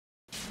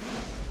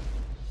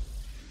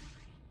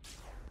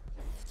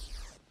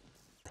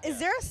Is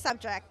there a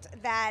subject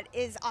that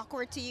is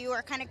awkward to you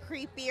or kind of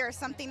creepy or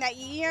something that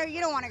you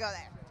don't want to go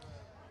there?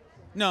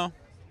 No,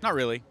 not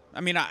really.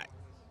 I mean, I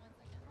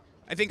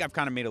think I've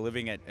kind of made a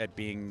living at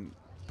being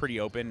pretty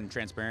open and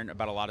transparent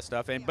about a lot of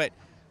stuff. But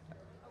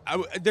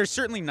there's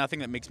certainly nothing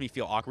that makes me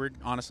feel awkward,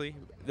 honestly.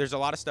 There's a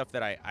lot of stuff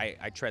that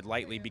I tread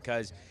lightly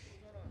because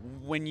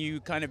when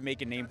you kind of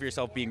make a name for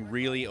yourself being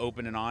really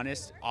open and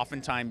honest,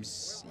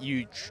 oftentimes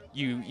you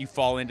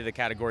fall into the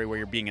category where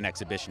you're being an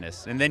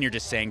exhibitionist, and then you're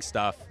just saying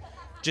stuff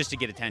just to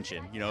get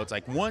attention. It's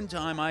like, one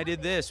time I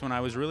did this when I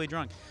was really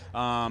drunk.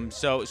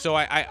 So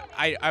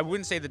I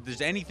wouldn't say that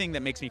there's anything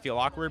that makes me feel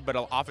awkward, but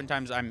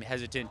oftentimes I'm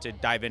hesitant to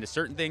dive into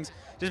certain things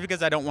just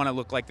because I don't want to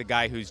look like the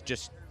guy who's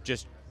just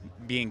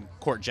being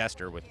court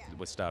jester with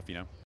stuff.